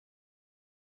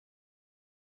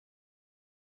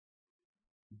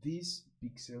this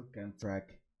pixel can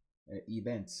track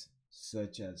events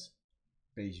such as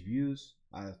page views,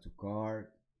 add to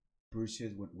cart,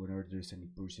 purchase whenever there's any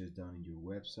purchase done in your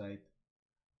website,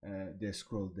 the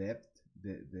scroll depth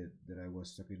that I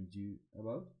was talking to you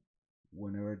about,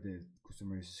 whenever the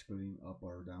customer is scrolling up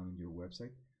or down in your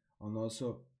website, and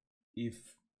also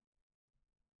if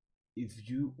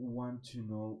you want to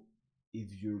know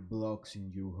if your blocks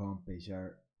in your homepage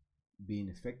are being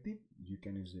effective, you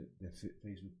can use the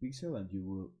Facebook pixel and you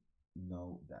will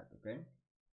know that. Okay,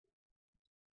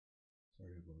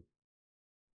 sorry about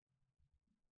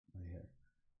my hair.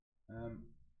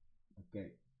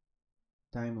 Okay,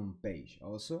 time on page.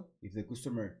 Also, if the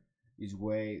customer is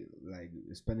way like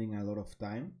spending a lot of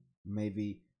time,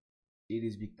 maybe it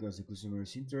is because the customer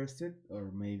is interested,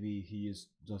 or maybe he just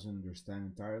doesn't understand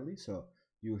entirely. So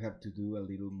you have to do a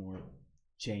little more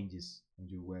changes on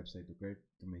your website, okay,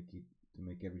 to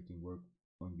make everything work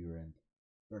on your end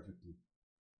perfectly,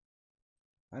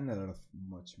 and a lot of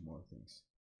much more things.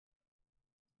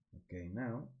 Okay,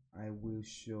 now I will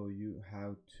show you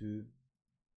how to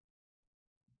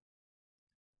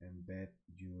embed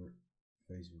your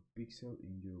Facebook pixel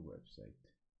in your website.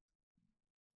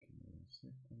 Give me 1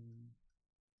 second.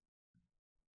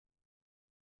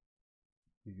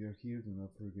 If you're here, do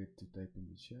not forget to type in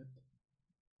the chat.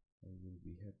 I will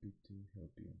be happy to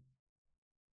help you.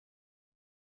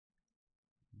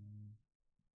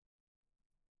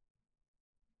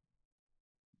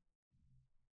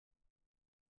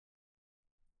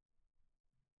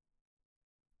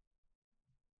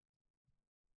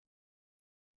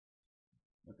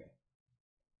 Okay.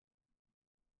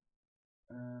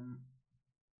 Um,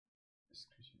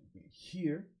 okay.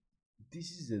 Here,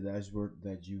 this is the dashboard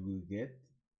that you will get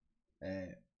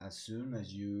as soon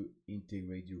as you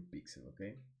integrate your pixel.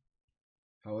 Okay.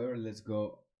 However, let's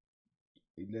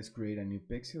create a new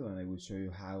pixel, and I will show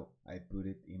you how I put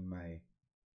it in my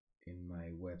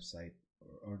website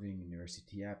or Ordering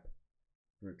University app.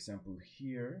 For example,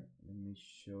 here, let me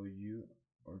show you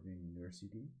Ordering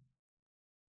University.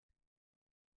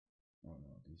 Oh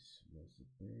no, this was the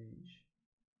page.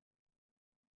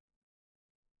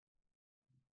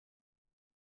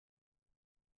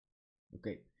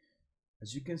 Okay,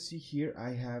 as you can see here,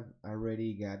 I have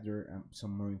already gathered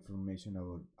some more information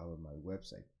about my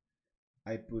website.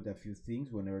 I put a few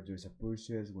things whenever there's a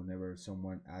purchase, whenever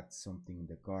someone adds something in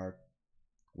the cart,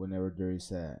 whenever there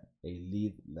is a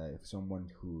lead, like someone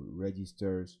who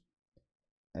registers.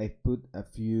 I put a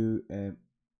few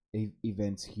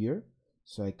events here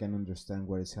so I can understand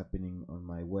what is happening on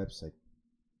my website.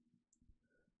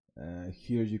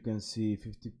 Here you can see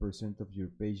 50% of your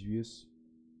page views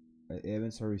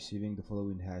events are receiving the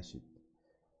following hashtag,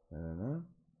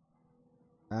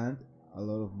 and a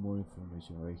lot of more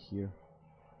information right here.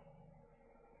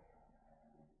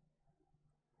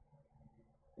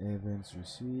 Events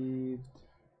received,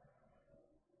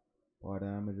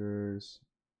 parameters,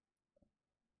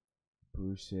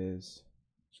 purchase.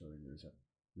 Sorry,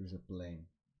 there's a plane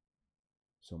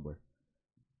somewhere.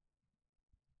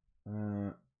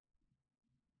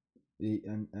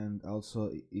 And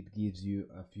also it gives you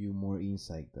a few more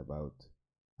insight about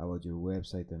your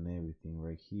website and everything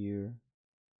right here.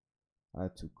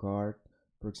 Add to cart.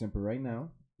 For example, right now,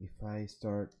 if I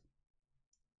start,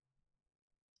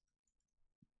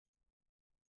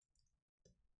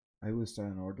 I will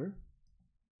start an order.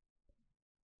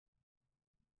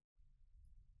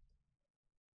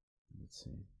 Let's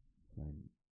say find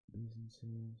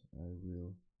businesses. I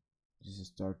will just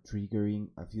start triggering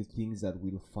a few things that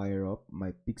will fire up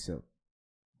my pixel.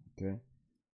 Okay,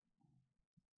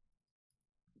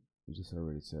 it is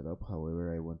already set up.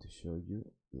 However, I want to show you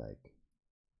like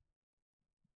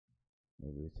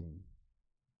everything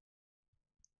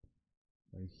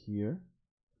right here.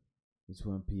 It's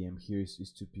 1 p.m. Here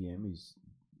is 2 p.m. is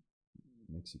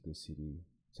Mexico City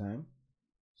time.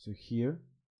 So here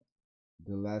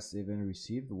the last event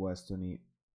received was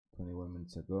 21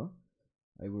 minutes ago.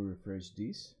 I will refresh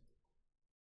this.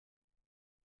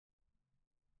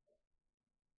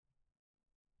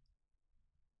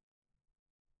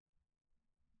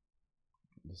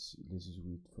 Let's just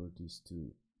wait for this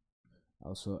to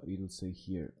also, it'll say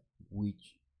here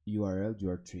which URL you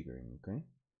are triggering. Okay,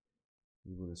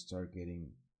 we will start getting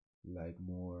like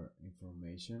more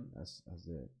information as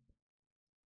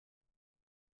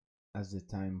the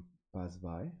time pass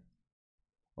by.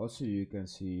 Also, you can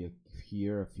see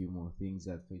here a few more things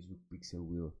that Facebook Pixel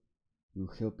will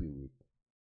help you with.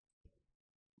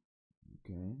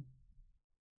 Okay,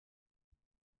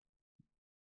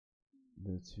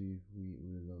 let's see if we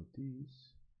reload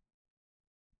this.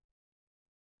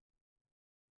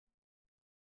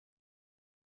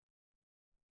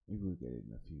 You will get it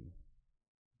in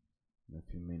a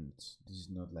few minutes. This is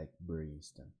not like very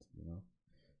instant, you know.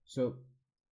 So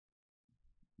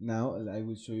now I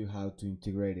will show you how to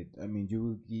integrate it. I mean, you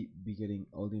will be getting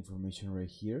all the information right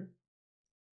here,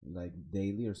 like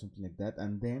daily or something like that.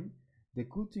 And then the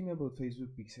cool thing about Facebook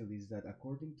Pixel is that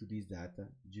according to this data,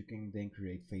 you can then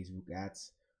create Facebook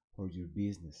ads for your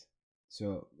business.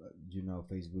 So you know,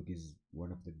 Facebook is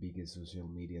one of the biggest social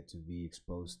media to be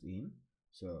exposed in.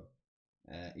 So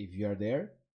if you are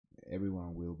there,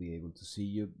 everyone will be able to see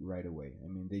you right away. I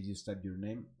mean, they just type your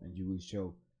name and you will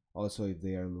show. Also, if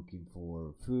they are looking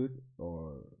for food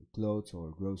or clothes or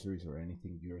groceries or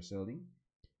anything you're selling,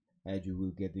 you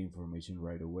will get the information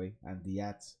right away, and the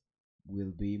ads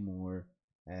will be more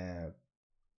uh,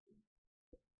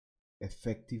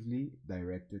 effectively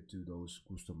directed to those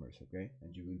customers. Okay,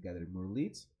 and you will gather more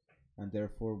leads and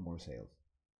therefore more sales.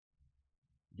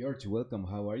 George, welcome.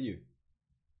 How are you?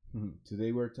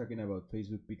 Today we're talking about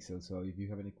Facebook Pixel, so if you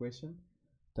have any question,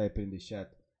 type it in the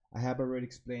chat. I have already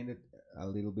explained it a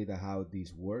little bit of how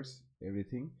this works,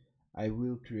 everything. I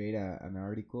will create an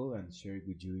article and share it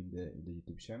with you in the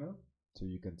YouTube channel, so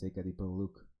you can take a deeper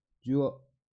look. You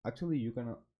actually you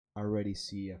can already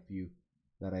see a few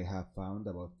that I have found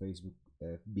about Facebook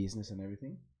business and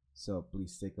everything. So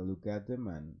please take a look at them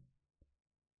and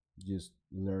just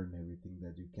learn everything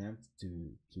that you can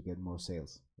to get more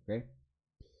sales. Okay.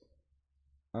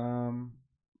 Um,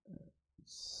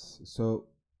 so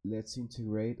let's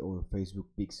integrate our Facebook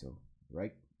Pixel,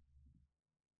 right?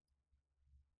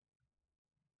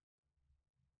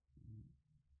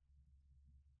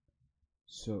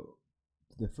 So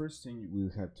the first thing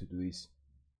we'll have to do is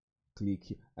click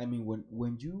here. I mean,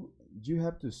 when you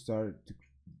have to start to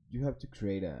you have to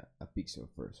create a pixel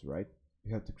first, right?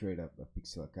 You have to create a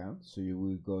pixel account. So you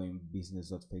will go in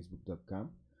business.facebook.com.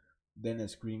 Then a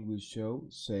screen will show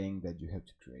saying that you have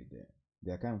to create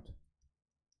the account.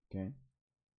 Okay.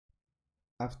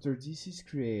 After this is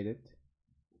created,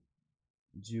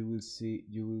 you will see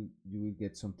you will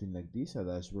get something like this, a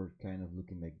dashboard kind of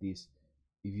looking like this.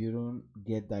 If you don't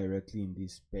get directly in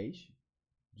this page,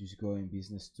 just go in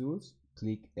business tools,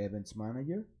 click events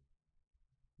manager,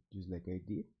 just like I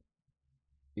did.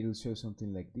 It'll show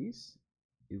something like this.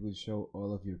 It will show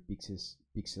all of your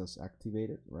pixels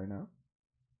activated right now.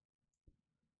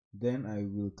 Then I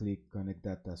will click connect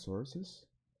data sources.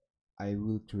 I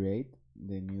will create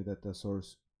the new data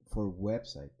source for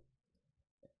website.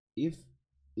 if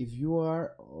if you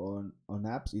are on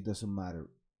apps, it doesn't matter.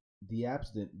 The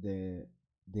apps,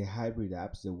 the hybrid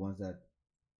apps, the ones that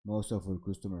most of our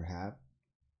customer have,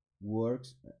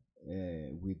 works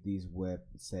with this web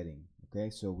setting. Okay,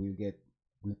 so we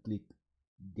click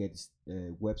get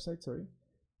website, sorry.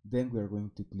 Then we are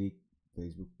going to click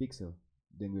Facebook Pixel.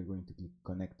 Then we're going to click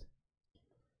connect.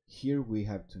 Here we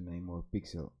have to name our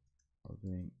pixel.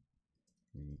 Ordering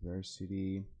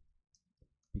University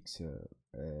Pixel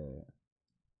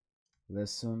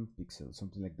lesson pixel,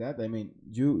 something like that. I mean,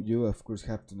 you of course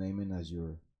have to name it as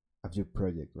your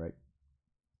project, right?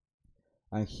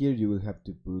 And here you will have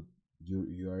to put your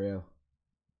URL.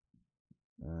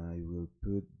 I will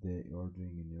put the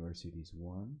ordering universities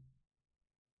one.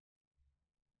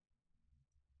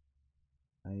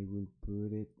 I will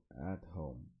put it at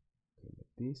home. Okay,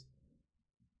 like this,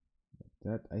 like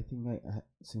that. I think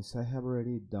since I have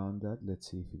already done that, let's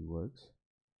see if it works.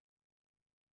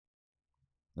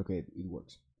 Okay, it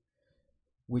works.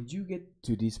 When you get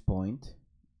to this point,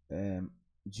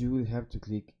 you will have to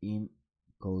click in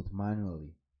code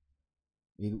manually.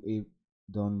 It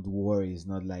don't worry, it's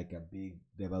not like a big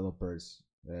developers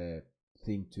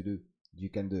thing to do. You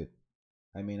can do it.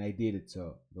 I mean, I did it,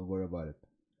 so don't worry about it.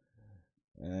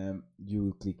 You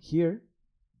will click here.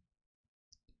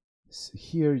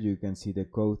 Here you can see the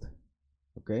code.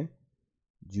 Okay,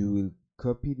 you will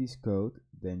copy this code,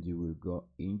 then you will go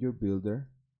in your builder.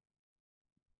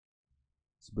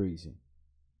 It's very easy.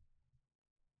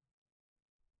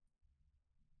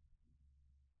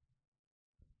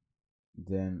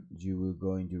 Then you will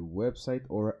go in your website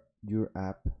or your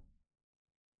app,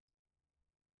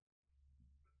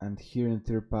 and here in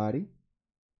third party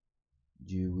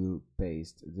you will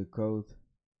paste the code.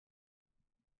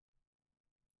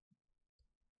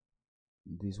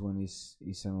 This one is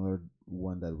another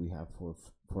one that we have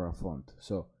for a font,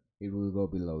 so it will go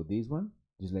below this one,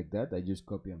 just like that. I just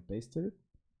copy and pasted it.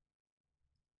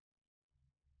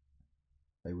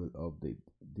 I will update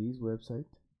this website.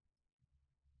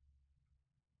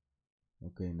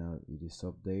 Okay, now it is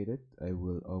updated. I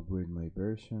will upgrade my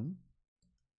version.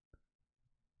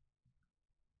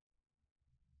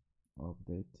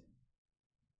 Update.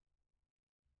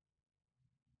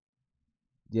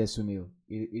 Yes, Sunil,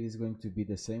 it is going to be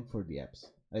the same for the apps.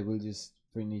 I will just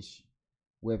finish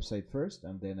website first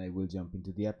and then I will jump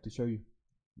into the app to show you.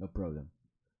 No problem.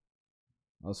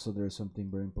 Also, there's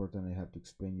something very important I have to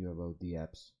explain you about the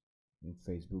apps in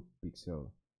Facebook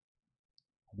Pixel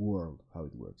world, how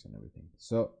it works and everything.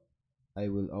 So I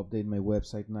will update my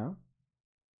website now.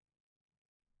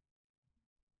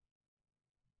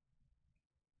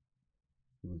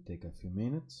 It will take a few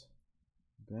minutes.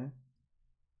 Okay.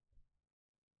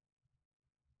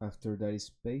 After that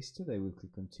is pasted, I will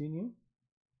click continue.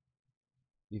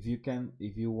 If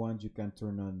you want, you can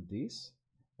turn on this.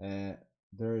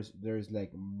 There's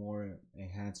like more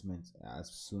enhancements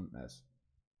as soon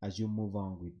as you move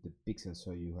on with the pixel,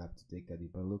 so you have to take a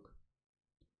deeper look.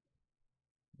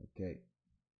 Okay,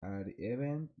 add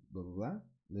event, blah blah blah.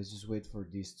 Let's just wait for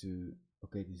this to.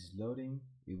 Okay, this is loading.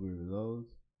 It will reload.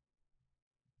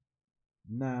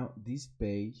 Now this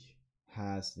page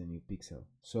has the new pixel,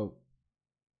 so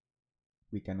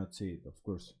we cannot see it, of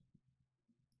course.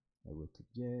 I will click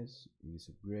yes, it is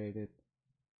upgraded.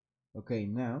 Okay,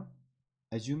 now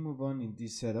as you move on in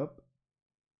this setup,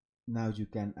 now you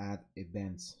can add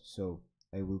events. So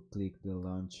I will click the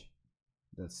launch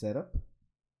the setup.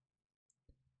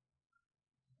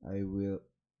 I will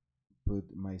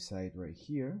put my site right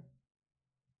here.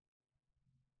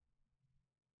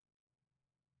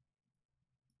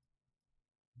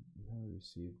 We have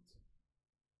received.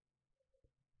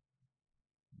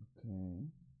 Okay.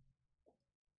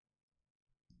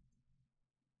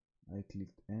 I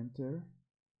clicked enter.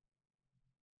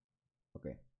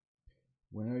 Okay.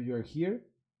 Whenever you are here,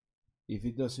 if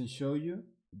it doesn't show you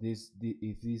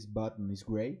if this button is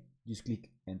gray, just click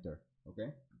enter.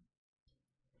 Okay.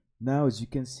 Now, as you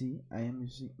can see, I am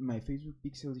using my Facebook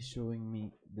Pixel is showing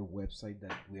me the website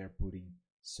that we are putting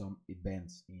some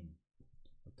events in.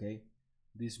 Okay,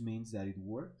 this means that it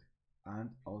worked, and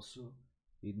also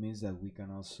it means that we can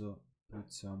also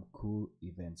put some cool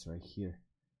events right here.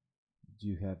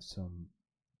 You have some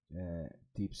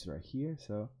tips right here,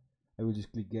 so I will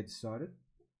just click get started.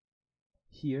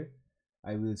 Here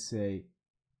I will say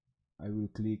I will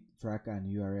click track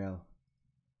an URL.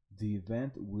 The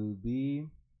event will be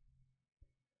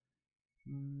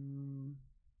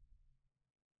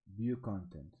view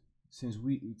content. Since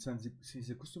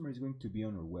the customer is going to be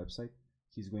on our website,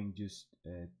 he's going just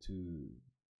to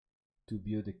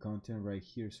view the content right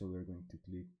here. So we're going to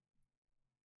click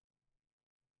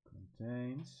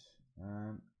contains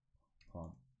and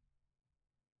home.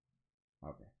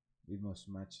 Okay, it must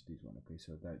match this one. Okay,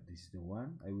 so that this is the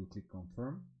one. I will click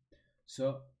confirm.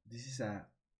 So this is an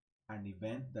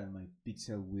event that my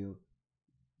pixel will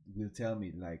tell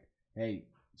me, like, hey,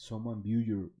 someone view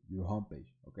your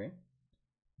homepage. Okay,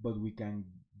 but we can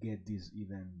get this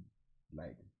even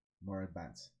like more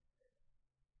advanced.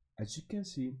 As you can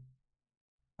see,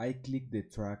 I click the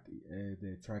track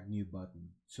new button,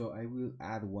 so I will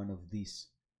add one of these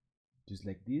just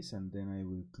like this, and then I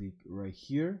will click right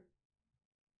here.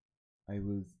 I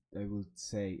will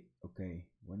say, okay,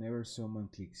 whenever someone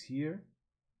clicks here,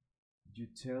 you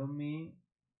tell me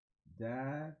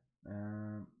that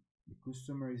the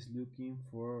customer is looking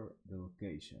for the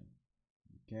location.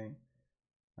 Okay,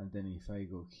 and then if I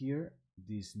go here,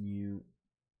 this new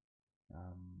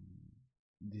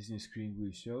screen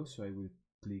will show, so I will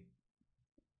click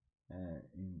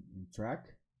in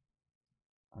track,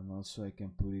 and also I can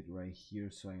put it right here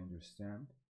so I understand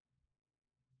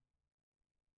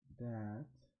that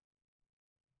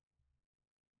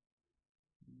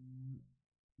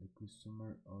the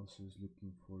customer also is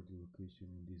looking for the location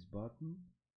in this button.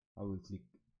 I will click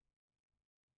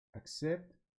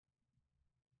accept.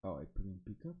 Oh, I put in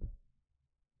pickup.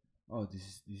 Oh,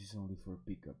 this is only for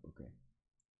pickup. Okay.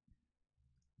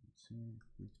 Let's see,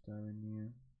 Fifth Avenue.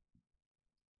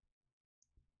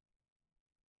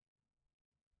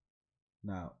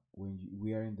 Now, when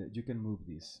we are in the, you can move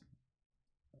this.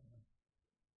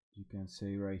 You can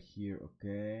say right here,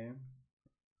 okay.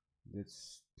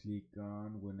 Let's click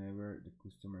on whenever the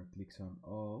customer clicks on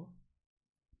all.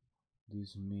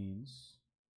 This means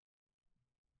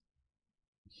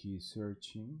he's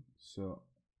searching. So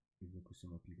if the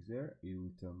customer clicks there, it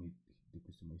will tell me the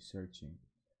customer is searching.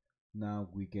 Now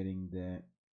we're getting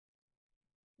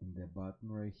in the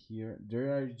button right here.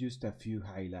 There are just a few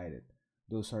highlighted.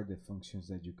 Those are the functions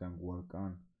that you can work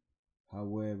on.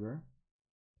 However,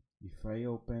 if I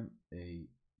open a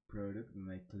product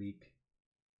and I click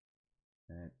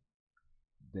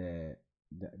the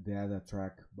add a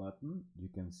track button, you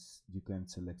can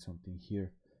select something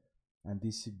here, and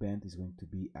this event is going to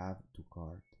be add to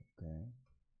cart. Okay,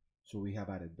 so we have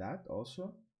added that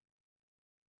also.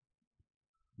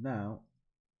 Now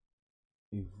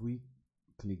if we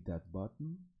click that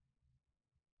button,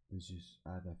 let's just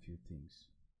add a few things.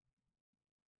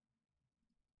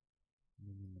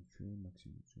 Minimum tree,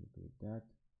 maximum tree, like that.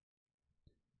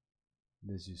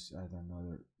 Let's just add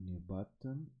another new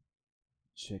button.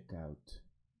 Checkout.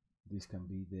 This can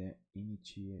be the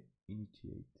initiate. I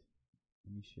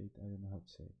don't know how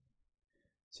to say it.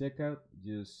 Checkout,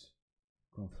 just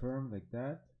confirm like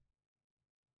that.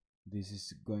 This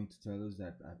is going to tell us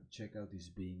that a checkout is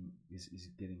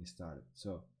getting started.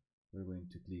 So we're going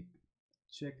to click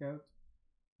checkout.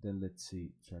 Then let's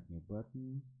see, track new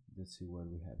button. Let's see what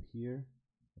we have here.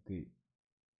 Okay,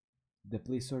 the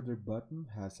place order button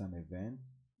has an event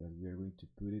that we are going to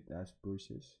put it as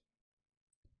purchase.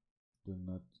 Do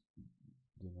not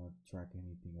track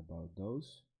anything about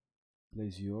those.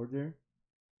 Place your order.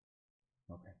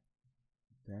 Okay,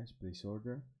 guys, place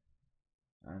order,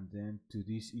 and then to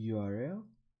this URL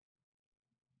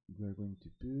we're going to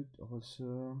put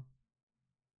also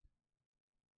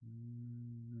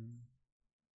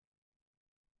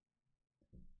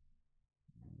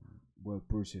well,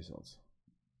 purchase also.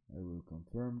 I will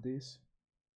confirm this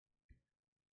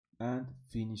and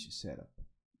finish setup.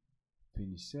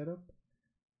 Finish setup.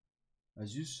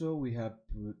 As you saw, we have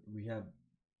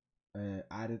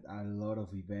added a lot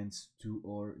of events to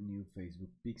our new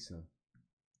Facebook pixel.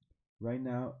 Right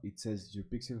now it says your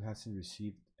pixel hasn't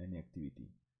received any activity.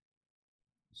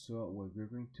 So what we're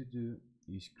going to do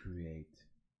is create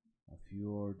a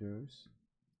few orders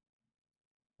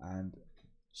and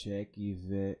check if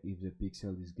the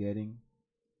pixel is getting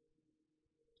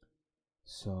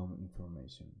some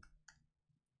information.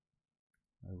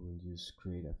 I will just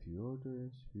create a few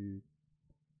orders, food,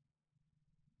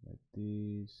 like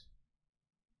this,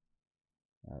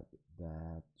 add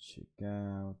that,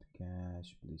 checkout,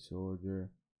 cash, place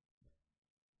order,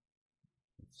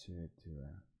 etc.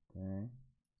 Okay,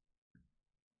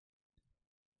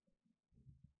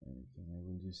 and I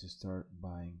will just start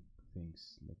buying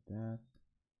things like that.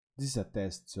 This is a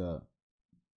test, so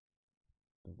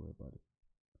don't worry about it.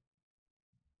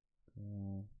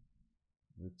 Okay,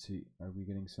 let's see, are we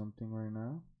getting something right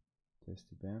now? Test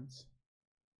events,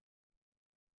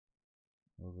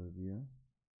 overview,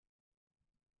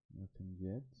 nothing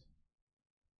yet.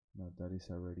 No, that is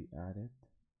already added.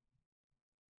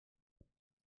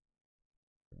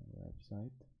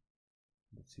 Website.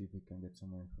 Let's see if we can get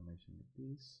some more information with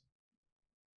this.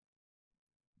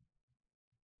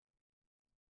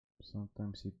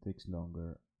 Sometimes it takes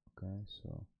longer. Okay,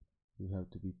 so you have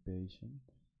to be patient.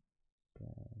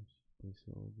 Cash, place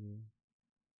order.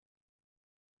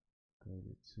 Okay,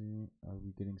 let's see. Are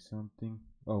we getting something?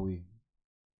 Oh, we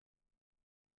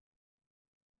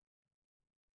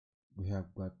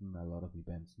have gotten a lot of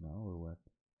events now, or what?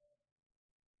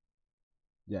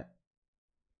 Yeah,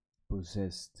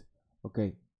 processed.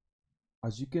 Okay,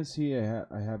 as you can see, I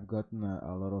have gotten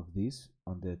a lot of these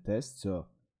on the test, so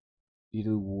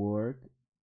it'll work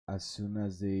as soon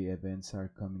as the events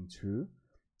are coming through.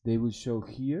 They will show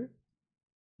here,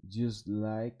 just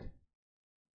like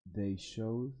they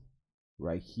showed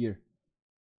right here.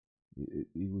 It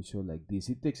will show like this.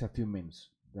 It takes a few minutes,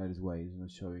 that is why it's not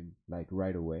showing like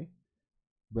right away.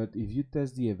 But if you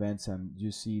test the events and you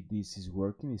see this is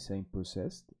working, it's saying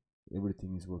processed,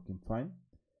 everything is working fine,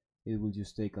 it will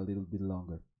just take a little bit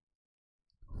longer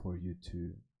for you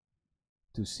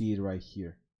to see it right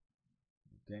here.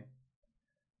 Okay,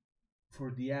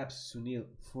 for the apps, Sunil,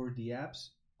 for the apps,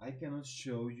 I cannot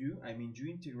show you. I mean, you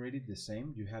integrated the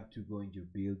same. You have to go in your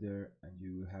builder and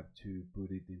you have to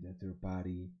put it in the third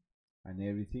party and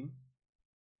everything.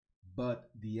 But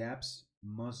the apps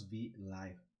must be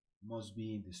live, must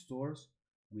be in the stores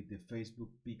with the Facebook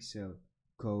Pixel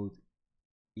code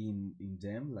in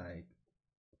them, like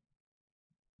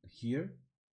here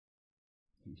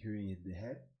in the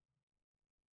head,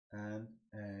 and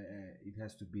it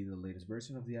has to be the latest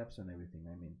version of the apps and everything.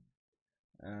 I mean,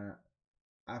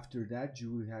 after that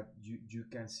you will have you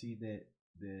can see the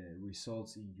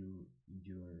results in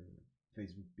your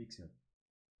Facebook pixel,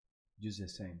 just the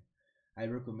same. I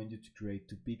recommend you to create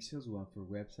two pixels, one for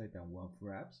website and one for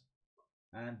apps,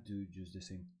 and do just the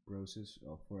same process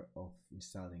of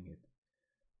installing it.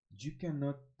 You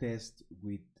cannot test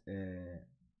with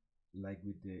like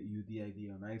with the UDID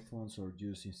on iPhones or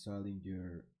just installing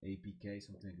your APK,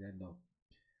 something like that. No,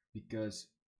 because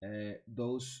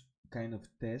those kind of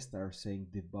tests are saying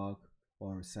debug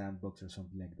or sandbox or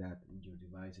something like that in your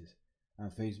devices,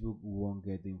 and Facebook won't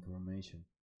get the information.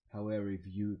 However, if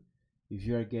you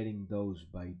are getting those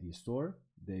by the store,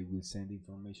 they will send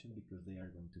information because they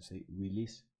are going to say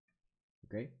release.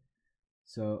 Okay,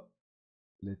 so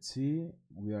let's see,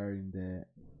 we are in the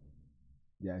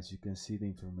yeah, as you can see, the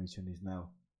information is now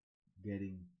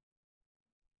getting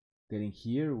getting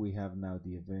here. We have now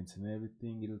the events and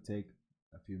everything. It'll take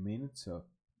a few minutes, so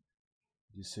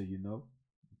just so you know,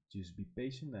 just be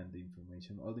patient,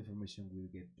 and all the information will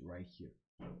get right here.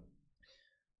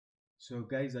 So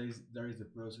guys, that is the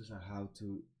process on how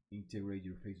to integrate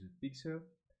your Facebook pixel.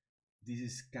 This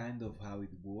is kind of how it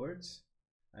works.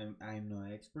 I'm no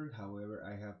expert, however,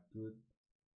 I have put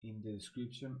in the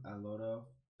description a lot of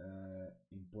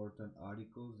important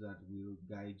articles that will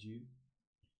guide you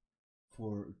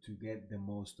for to get the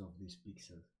most of these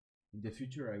pixels. In the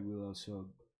future, I will also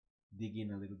dig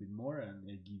in a little bit more and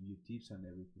give you tips and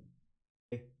everything.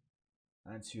 Okay,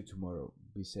 and see you tomorrow.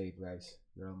 Be safe, guys.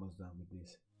 We're almost done with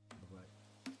this.